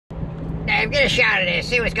Dave, get a shot of this.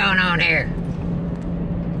 See what's going on here.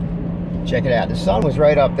 Check it out. The sun was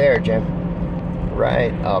right up there, Jim.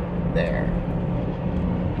 Right up there.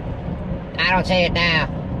 I don't see it now.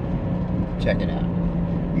 Check it out.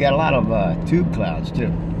 You got a lot of tube clouds,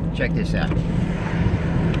 too. Check this out.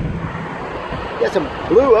 Got some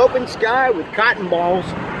blue open sky with cotton balls.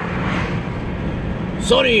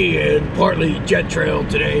 Sunny and partly jet trail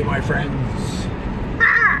today, my friends.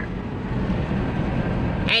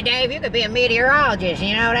 Hey, Dave, you could be a meteorologist,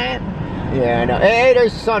 you know that? Yeah, I know. Hey,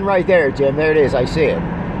 there's the sun right there, Jim. There it is. I see it.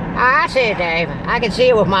 Oh, I see it, Dave. I can see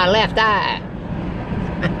it with my left eye.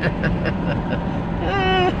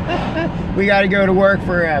 We got to go to work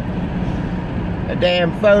for a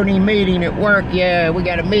damn phony meeting at work. Yeah, we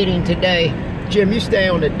got a meeting today. Jim, you stay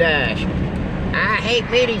on the dash. I hate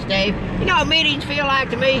meetings, Dave. You know what meetings feel like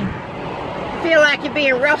to me? Feel like you're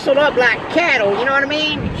being rustled up like cattle, you know what I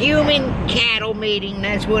mean? Human cattle meeting,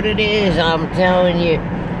 that's what it is, I'm telling you.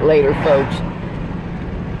 Later, folks.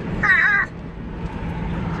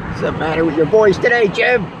 What's the matter with your voice today,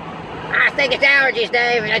 Jim? I think it's allergies,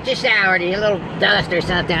 Dave. It's just allergies, a little dust or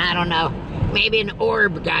something, I don't know. Maybe an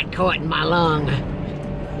orb got caught in my lung.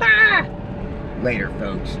 Later,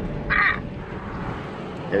 folks.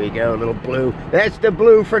 There you go, a little blue. That's the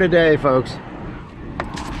blue for today, folks.